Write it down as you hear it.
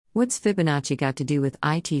What's Fibonacci got to do with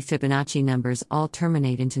IT? Fibonacci numbers all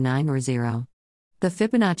terminate into 9 or 0. The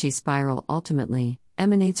Fibonacci spiral ultimately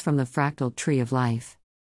emanates from the fractal tree of life.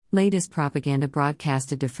 Latest propaganda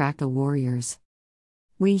broadcasted to fractal warriors.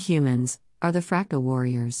 We humans are the fractal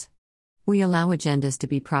warriors. We allow agendas to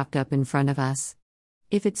be propped up in front of us.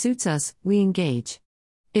 If it suits us, we engage.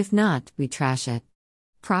 If not, we trash it.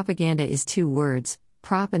 Propaganda is 2 words,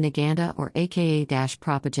 propaganda or aka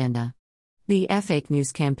propaganda. The fake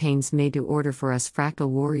news campaigns made to order for us fractal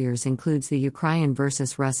warriors includes the Ukraine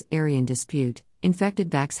versus Rus-Aryan dispute, infected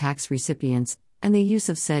vax hacks recipients, and the use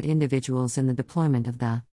of said individuals in the deployment of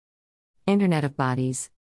the Internet of Bodies,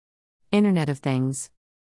 Internet of Things,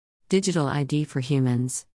 Digital ID for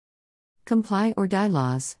humans, comply or die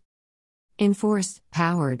laws, enforced,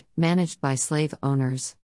 powered, managed by slave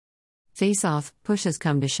owners. Face-off, push has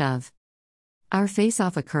come to shove. Our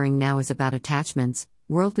face-off occurring now is about attachments,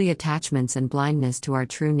 worldly attachments and blindness to our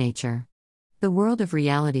true nature. The world of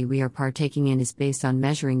reality we are partaking in is based on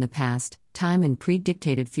measuring the past, time and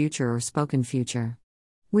predictated future or spoken future.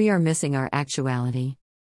 We are missing our actuality.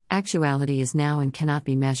 Actuality is now and cannot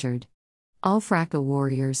be measured. All fractal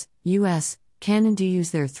warriors, US, can and do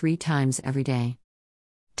use their 3 times every day.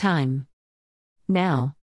 Time.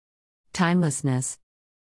 Now. Timelessness.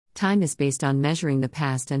 Time is based on measuring the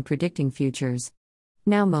past and predicting futures.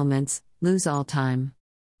 Now moments, lose all time.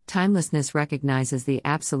 Timelessness recognizes the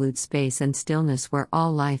absolute space and stillness where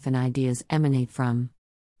all life and ideas emanate from.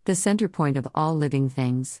 The center point of all living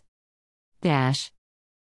things.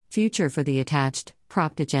 Future for the attached,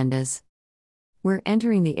 propped agendas. We're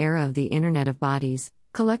entering the era of the Internet of Bodies,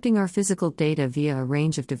 collecting our physical data via a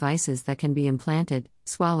range of devices that can be implanted,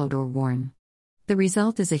 swallowed or worn. The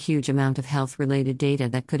result is a huge amount of health-related data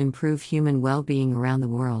that could improve human well-being around the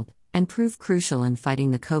world, and prove crucial in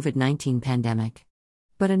fighting the COVID-19 pandemic.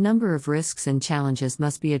 But a number of risks and challenges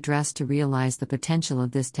must be addressed to realize the potential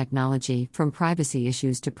of this technology, from privacy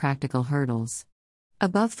issues to practical hurdles.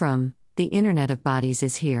 Above from, the Internet of Bodies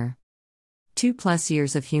is here. 2+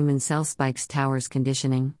 years of human cell spikes towers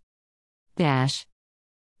conditioning.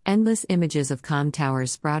 Endless images of comm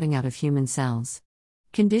towers sprouting out of human cells.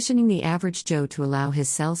 Conditioning the average Joe to allow his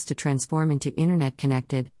cells to transform into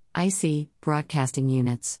Internet-connected, IC, broadcasting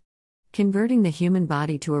units. Converting the human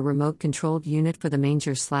body to a remote-controlled unit for the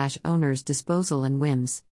manger/owner's disposal and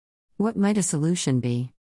whims. What might a solution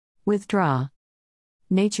be? Withdraw.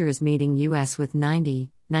 Nature is meeting US with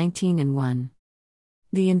 90, 19 and 1.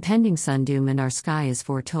 The impending sun doom in our sky is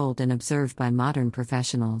foretold and observed by modern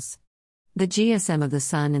professionals. The GSM of the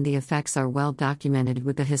sun and the effects are well documented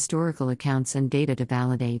with the historical accounts and data to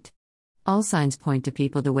validate. All signs point to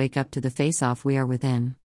people to wake up to the face-off we are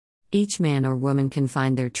within. Each man or woman can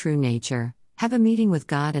find their true nature, have a meeting with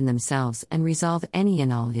God and themselves, and resolve any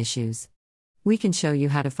and all issues. We can show you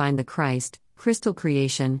how to find the Christ, crystal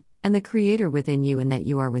creation, and the Creator within you and that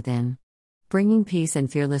you are within. Bringing peace and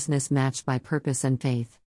fearlessness matched by purpose and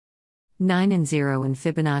faith. 9 and 0 in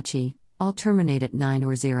Fibonacci, all terminate at 9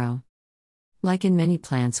 or 0. Like in many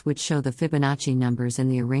plants which show the Fibonacci numbers in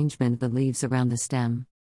the arrangement of the leaves around the stem.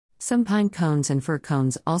 Some pine cones and fir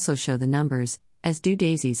cones also show the numbers, as do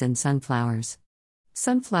daisies and sunflowers.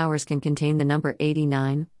 Sunflowers can contain the number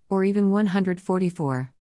 89, or even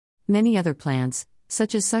 144. Many other plants,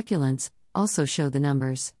 such as succulents, also show the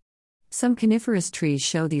numbers. Some coniferous trees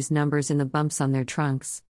show these numbers in the bumps on their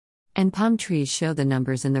trunks. And palm trees show the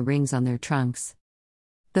numbers in the rings on their trunks.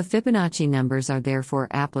 The Fibonacci numbers are therefore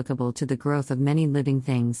applicable to the growth of many living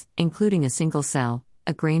things, including a single cell,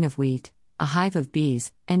 a grain of wheat, a hive of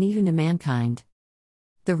bees, and even to mankind.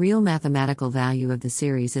 The real mathematical value of the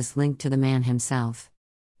series is linked to the man himself.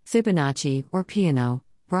 Fibonacci, or Peano,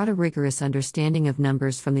 brought a rigorous understanding of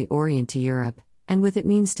numbers from the Orient to Europe, and with it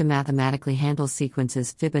means to mathematically handle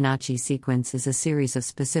sequences. Fibonacci sequence is a series of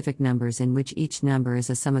specific numbers in which each number is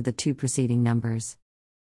a sum of the 2 preceding numbers.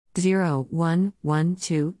 0, 1, 1,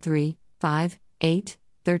 2, 3, 5, 8,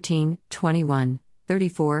 13, 21,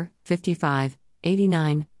 34, 55,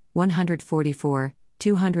 89, 144,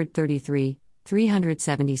 233,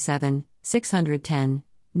 377, 610,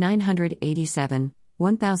 987,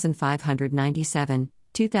 1597,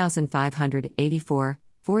 2584,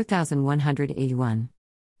 4181.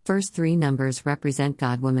 First 3 numbers represent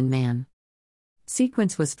God, woman, man.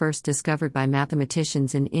 Sequence was first discovered by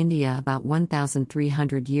mathematicians in India about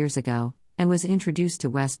 1,300 years ago, and was introduced to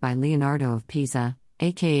West by Leonardo of Pisa,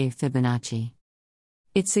 aka Fibonacci.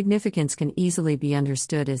 Its significance can easily be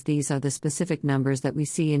understood as these are the specific numbers that we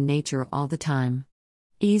see in nature all the time.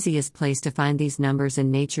 Easiest place to find these numbers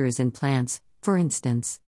in nature is in plants, for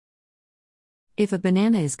instance. If a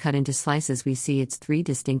banana is cut into slices, we see its 3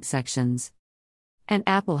 distinct sections. An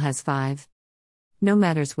apple has 5. No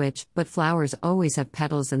matters which, but flowers always have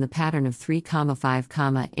petals in the pattern of 3,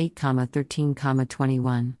 5, 8, 13,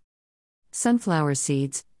 21. Sunflower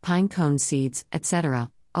seeds, pine cone seeds, etc.,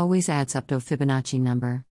 always adds up to a Fibonacci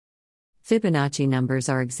number. Fibonacci numbers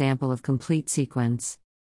are example of complete sequence.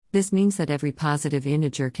 This means that every positive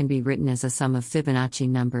integer can be written as a sum of Fibonacci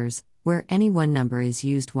numbers, where any one number is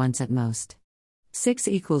used once at most. 6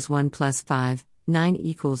 equals 1 plus 5, 9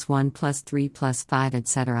 equals 1 plus 3 plus 5,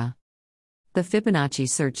 etc. The Fibonacci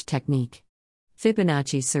search technique.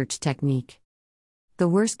 Fibonacci search technique. The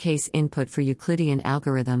worst-case input for Euclidean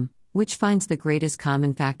algorithm, which finds the greatest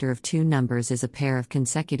common factor of two numbers, is a pair of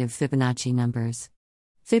consecutive Fibonacci numbers.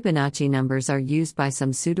 Fibonacci numbers are used by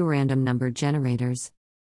some pseudorandom number generators.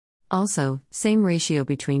 Also, same ratio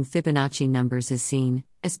between Fibonacci numbers is seen,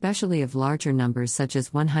 especially of larger numbers such as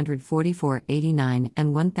 14489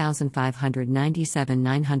 and 1597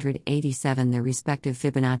 987. Their respective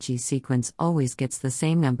Fibonacci sequence always gets the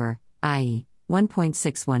same number, i.e.,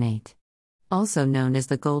 1.618. Also known as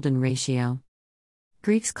the golden ratio.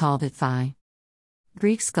 Greeks called it phi.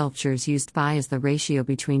 Greek sculptures used phi as the ratio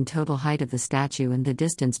between total height of the statue and the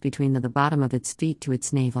distance between the bottom of its feet to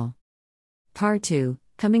its navel. Part 2,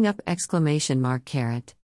 coming up!